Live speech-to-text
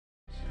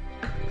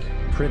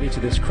Privy to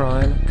this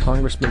crime,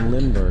 Congressman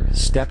Lindbergh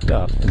stepped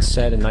up and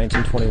said in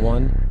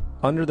 1921,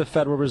 "Under the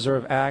Federal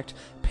Reserve Act,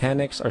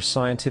 panics are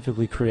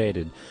scientifically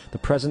created. The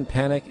present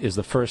panic is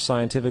the first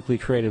scientifically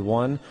created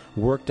one,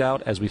 worked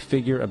out as we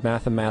figure a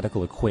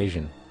mathematical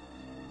equation."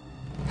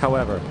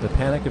 However, the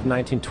panic of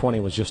 1920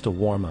 was just a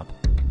warm-up.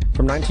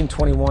 From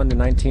 1921 to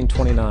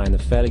 1929, the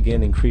Fed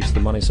again increased the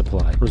money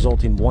supply,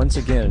 resulting once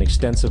again in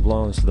extensive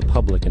loans to the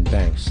public and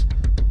banks.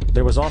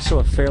 There was also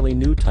a fairly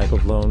new type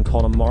of loan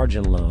called a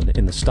margin loan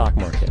in the stock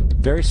market.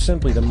 Very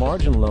simply, the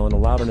margin loan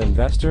allowed an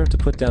investor to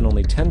put down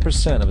only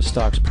 10% of a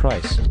stock's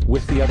price,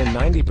 with the other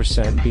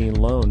 90% being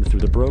loaned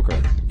through the broker.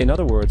 In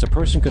other words, a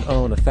person could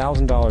own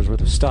 $1,000 worth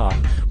of stock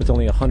with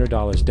only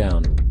 $100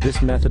 down.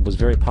 This method was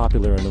very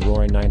popular in the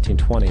roaring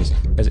 1920s,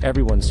 as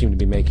everyone seemed to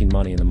be making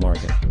money in the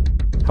market.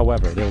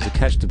 However, there was a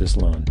catch to this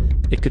loan.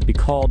 It could be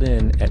called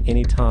in at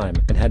any time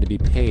and had to be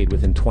paid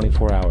within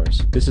 24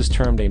 hours. This is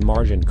termed a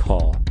margin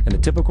call, and the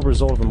typical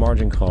result of a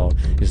margin call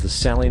is the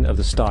selling of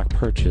the stock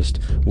purchased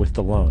with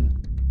the loan.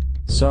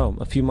 So,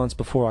 a few months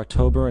before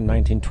October in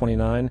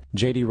 1929,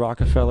 J.D.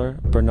 Rockefeller,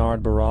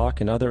 Bernard Baruch,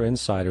 and other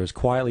insiders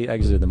quietly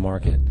exited the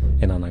market,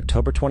 and on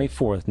October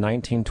 24,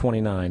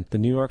 1929, the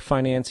New York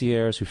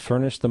financiers who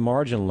furnished the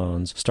margin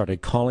loans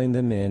started calling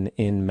them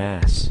in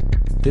masse.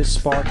 This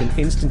sparked an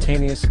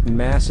instantaneous,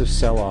 massive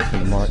sell-off in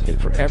the market,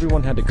 for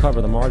everyone had to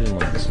cover the margin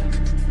loans.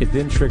 It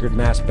then triggered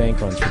mass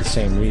bank runs for the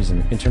same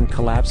reason, in turn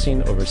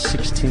collapsing over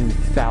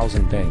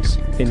 16,000 banks,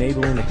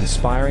 enabling the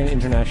conspiring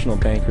international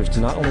bankers to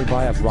not only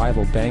buy up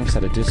rival banks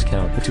at a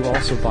discount, but to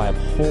also buy up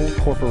whole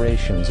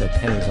corporations at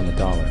pennies on the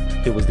dollar.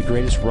 It was the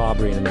greatest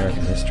robbery in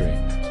American history.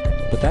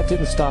 But that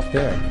didn't stop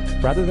there.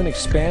 Rather than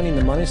expanding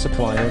the money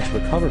supply in order to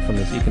recover from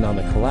this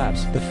economic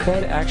collapse, the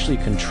Fed actually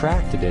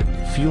contracted it,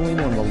 fueling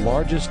one of the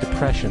largest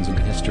depressions in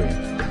history.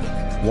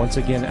 Once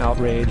again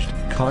outraged,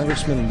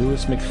 Congressman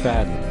Louis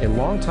McFadden, a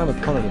longtime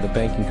opponent of the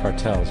banking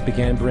cartels,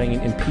 began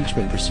bringing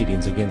impeachment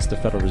proceedings against the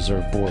Federal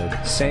Reserve Board,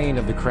 saying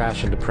of the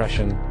crash and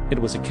depression, "It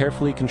was a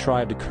carefully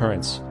contrived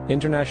occurrence.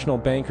 International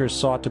bankers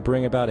sought to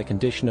bring about a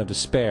condition of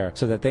despair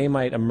so that they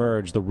might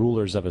emerge the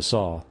rulers of us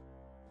all."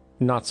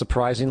 Not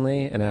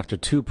surprisingly, and after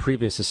 2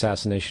 previous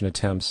assassination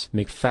attempts,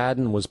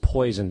 McFadden was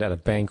poisoned at a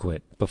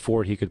banquet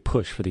before he could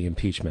push for the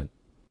impeachment.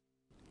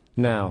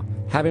 Now,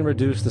 having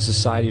reduced the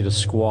society to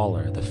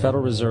squalor, the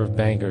Federal Reserve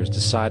bankers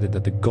decided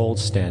that the gold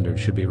standard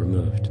should be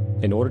removed.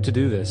 In order to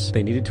do this,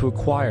 they needed to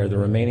acquire the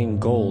remaining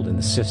gold in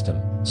the system.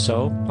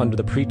 So, under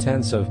the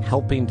pretense of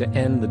helping to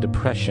end the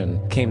Depression,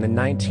 came the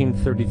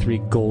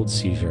 1933 gold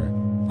seizure.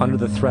 Under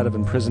the threat of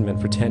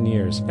imprisonment for 10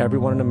 years,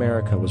 everyone in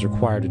America was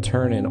required to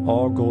turn in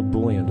all gold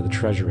bullion to the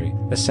Treasury,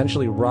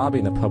 essentially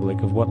robbing the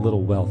public of what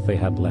little wealth they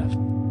had left.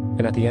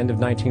 And at the end of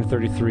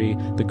 1933,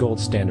 the gold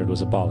standard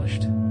was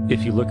abolished.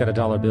 If you look at a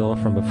dollar bill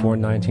from before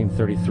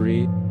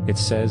 1933, it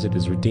says it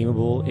is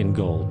redeemable in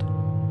gold.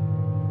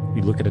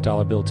 You look at a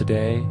dollar bill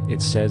today,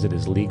 it says it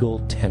is legal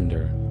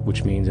tender,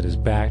 which means it is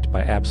backed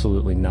by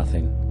absolutely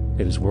nothing.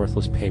 It is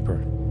worthless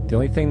paper. The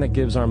only thing that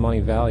gives our money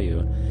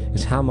value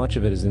is how much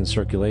of it is in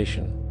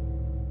circulation.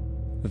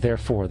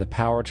 Therefore, the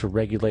power to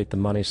regulate the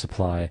money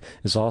supply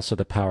is also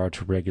the power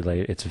to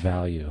regulate its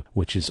value,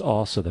 which is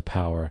also the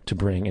power to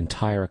bring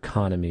entire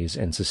economies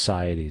and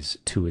societies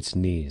to its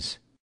knees.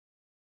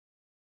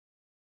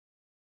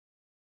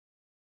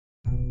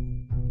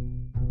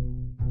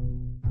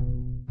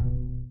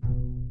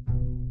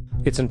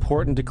 It's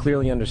important to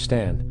clearly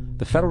understand,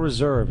 the Federal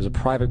Reserve is a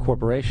private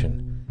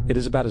corporation. It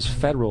is about as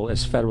Federal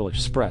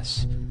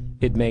Express.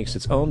 It makes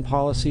its own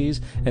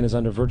policies and is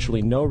under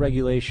virtually no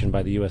regulation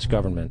by the U.S.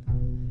 government.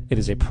 It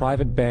is a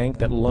private bank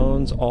that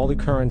loans all the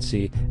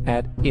currency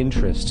at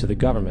interest to the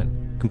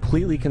government,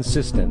 completely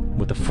consistent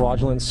with the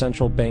fraudulent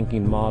central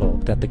banking model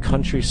that the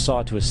country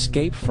sought to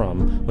escape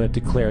from when it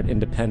declared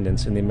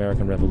independence in the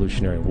American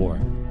Revolutionary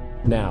War.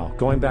 Now,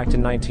 going back to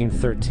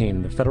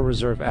 1913, the Federal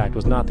Reserve Act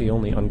was not the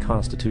only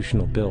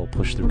unconstitutional bill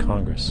pushed through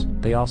Congress.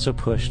 They also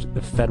pushed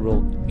the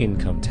federal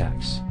income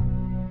tax.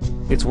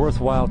 It's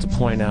worthwhile to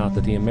point out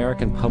that the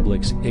American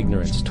public's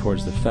ignorance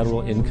towards the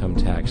federal income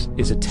tax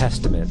is a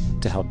testament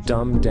to how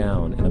dumbed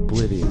down and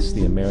oblivious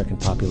the American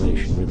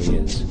population really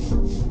is.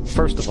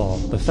 First of all,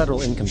 the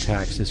federal income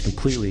tax is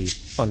completely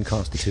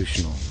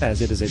unconstitutional,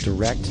 as it is a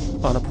direct,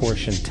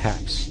 unapportioned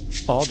tax.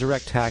 All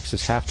direct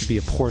taxes have to be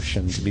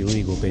apportioned to be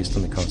legal based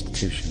on the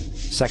Constitution.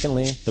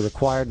 Secondly, the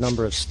required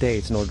number of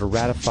states in order to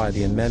ratify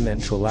the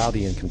amendment to allow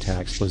the income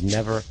tax was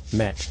never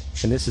met,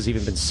 and this has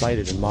even been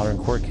cited in modern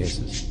court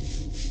cases.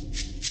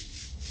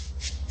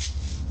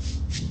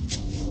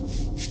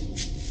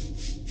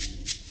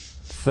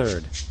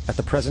 Third, at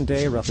the present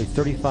day, roughly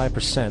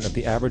 35% of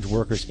the average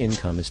worker's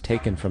income is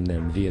taken from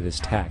them via this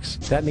tax.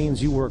 That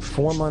means you work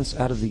 4 months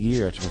out of the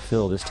year to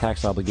fulfill this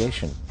tax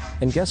obligation.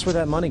 And guess where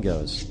that money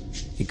goes?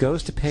 It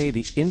goes to pay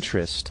the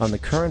interest on the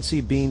currency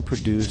being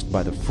produced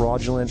by the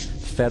fraudulent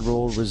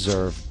Federal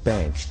Reserve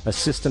Bank, a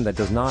system that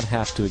does not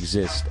have to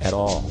exist at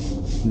all.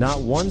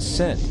 Not 1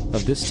 cent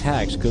of this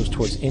tax goes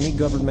towards any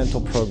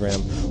governmental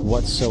program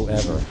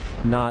whatsoever.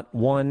 Not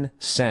 1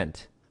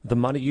 cent. The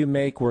money you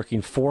make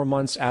working 4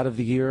 months out of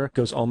the year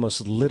goes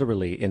almost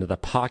literally into the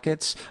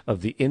pockets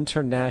of the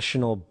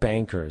international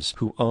bankers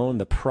who own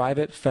the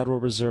private Federal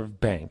Reserve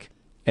Bank.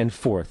 And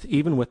fourth,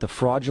 even with the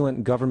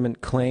fraudulent government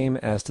claim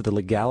as to the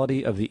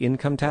legality of the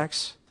income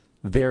tax,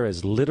 there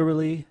is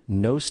literally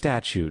no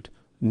statute,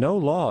 no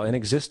law in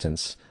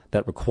existence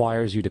that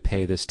requires you to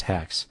pay this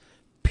tax.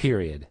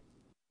 Period.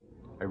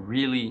 I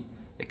really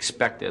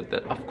expected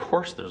that, of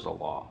course, there's a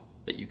law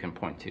that you can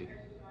point to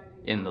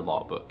in the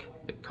law book,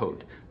 the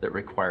code, that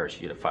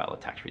requires you to file a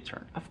tax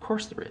return. Of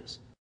course there is.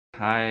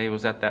 I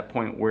was at that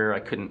point where I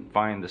couldn't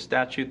find the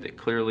statute that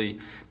clearly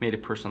made a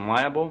person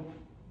liable,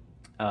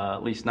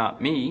 at least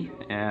not me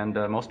and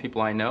most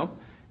people I know,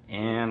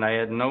 and I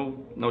had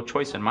no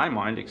choice in my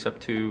mind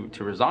except to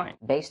resign.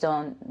 Based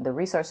on the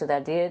research that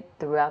I did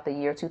throughout the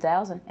year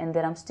 2000 and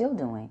that I'm still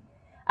doing,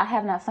 I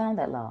have not found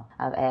that law.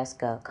 I've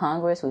asked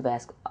Congress, we've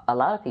asked a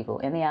lot of people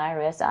in the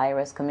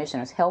IRS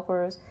commissioners,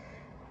 helpers.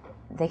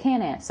 They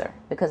can't answer,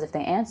 because if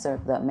they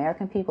answer, the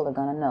American people are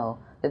going to know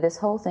that this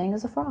whole thing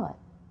is a fraud.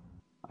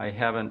 I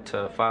haven't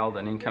filed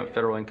an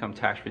federal income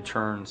tax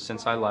return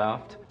since I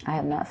left. I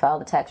have not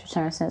filed a tax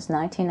return since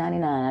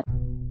 1999.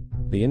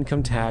 The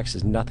income tax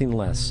is nothing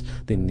less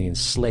than the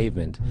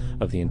enslavement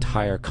of the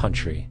entire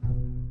country.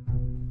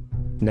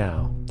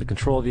 Now, the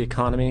control of the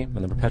economy and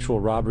the perpetual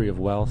robbery of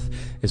wealth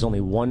is only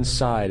one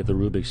side of the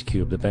Rubik's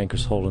Cube the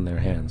bankers hold in their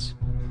hands.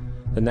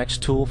 The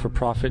next tool for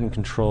profit and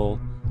control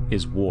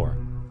is war.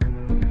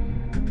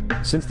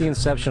 Since the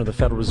inception of the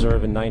Federal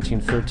Reserve in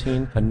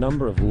 1913, a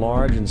number of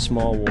large and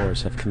small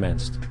wars have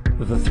commenced.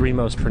 The three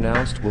most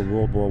pronounced were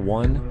World War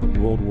I,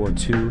 World War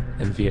II,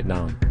 and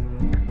Vietnam.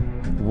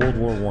 World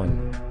War I.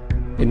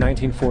 In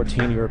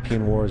 1914,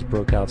 European wars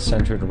broke out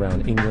centered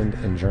around England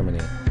and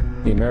Germany.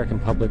 The American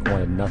public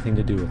wanted nothing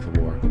to do with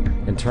the war.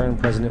 In turn,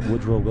 President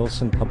Woodrow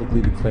Wilson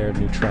publicly declared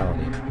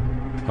neutrality.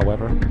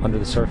 However, under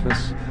the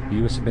surface, the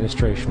U.S.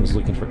 administration was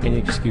looking for any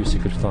excuse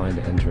it could find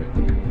to enter it.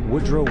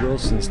 Woodrow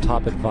Wilson's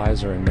top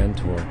advisor and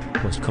mentor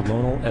was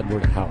Colonel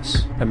Edward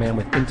House, a man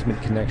with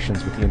intimate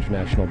connections with the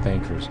international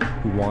bankers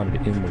who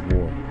wanted to end the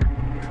war.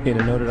 In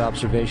a noted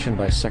observation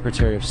by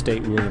Secretary of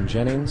State William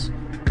Jennings,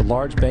 the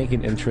large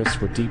banking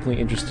interests were deeply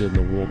interested in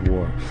the World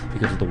War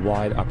because of the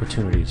wide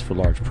opportunities for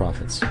large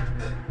profits.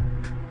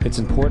 It's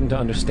important to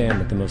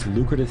understand that the most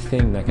lucrative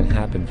thing that can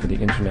happen for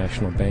the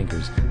international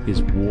bankers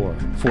is war,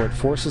 for it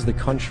forces the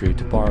country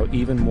to borrow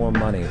even more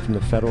money from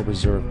the Federal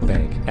Reserve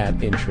Bank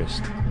at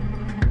interest.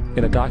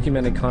 In a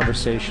documented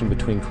conversation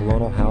between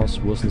Colonel House,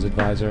 Wilson's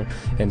advisor,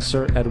 and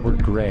Sir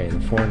Edward Grey, the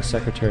Foreign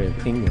Secretary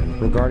of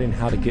England, regarding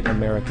how to get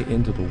America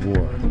into the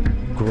war,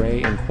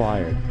 Grey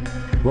inquired,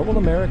 "What will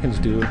Americans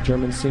do if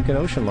Germans sink an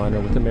ocean liner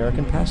with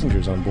American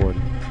passengers on board?"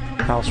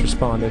 House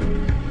responded,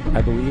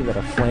 "I believe that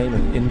a flame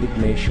of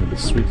indignation would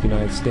sweep the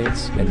United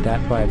States, and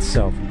that by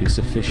itself would be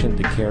sufficient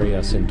to carry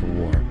us into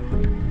war."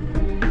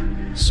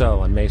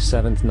 So, on May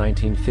 7,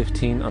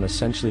 1915, on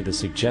essentially the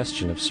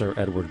suggestion of Sir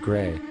Edward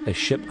Grey, a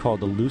ship called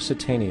the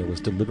Lusitania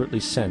was deliberately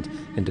sent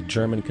into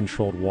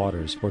German-controlled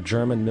waters where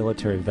German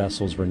military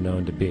vessels were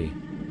known to be.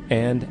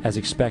 And, as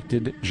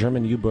expected,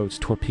 German U-boats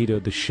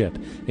torpedoed the ship,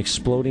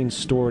 exploding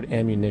stored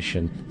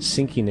ammunition,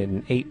 sinking it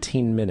in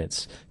 18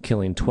 minutes,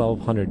 killing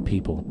 1,200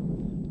 people.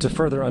 To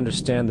further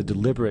understand the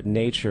deliberate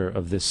nature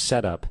of this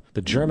setup,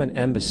 the German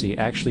embassy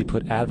actually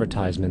put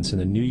advertisements in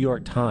the New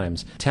York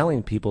Times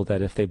telling people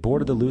that if they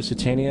boarded the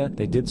Lusitania,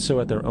 they did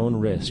so at their own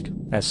risk,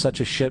 as such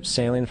a ship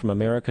sailing from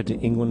America to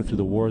England through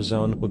the war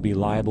zone would be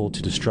liable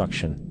to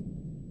destruction.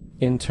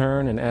 In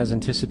turn, and as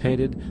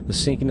anticipated, the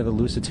sinking of the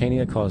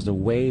Lusitania caused a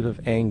wave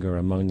of anger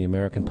among the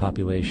American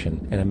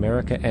population, and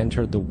America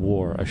entered the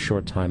war a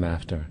short time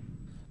after.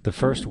 The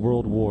First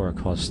World War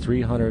caused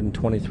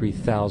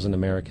 323,000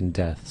 American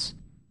deaths.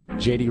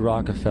 J.D.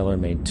 Rockefeller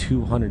made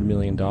 $200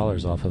 million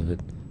off of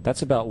it.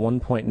 That's about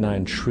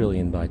 $1.9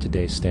 trillion by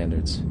today's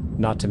standards.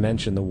 Not to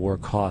mention the war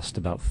cost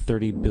about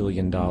 $30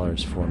 billion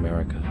for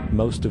America,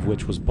 most of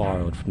which was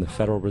borrowed from the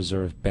Federal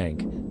Reserve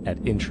Bank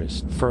at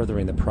interest,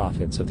 furthering the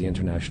profits of the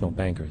international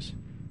bankers.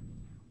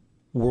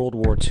 World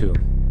War II.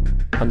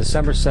 On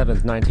December 7,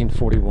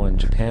 1941,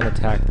 Japan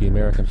attacked the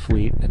American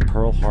fleet at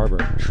Pearl Harbor,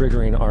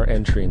 triggering our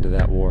entry into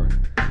that war.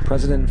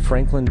 President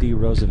Franklin D.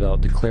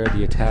 Roosevelt declared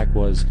the attack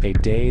was a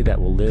day that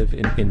will live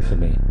in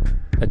infamy.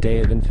 A day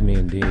of infamy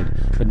indeed,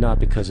 but not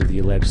because of the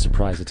alleged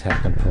surprise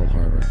attack on Pearl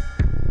Harbor.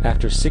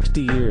 After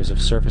 60 years of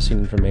surfacing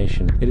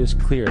information, it is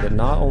clear that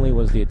not only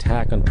was the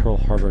attack on Pearl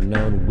Harbor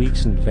known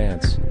weeks in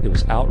advance, it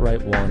was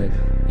outright wanted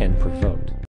and provoked.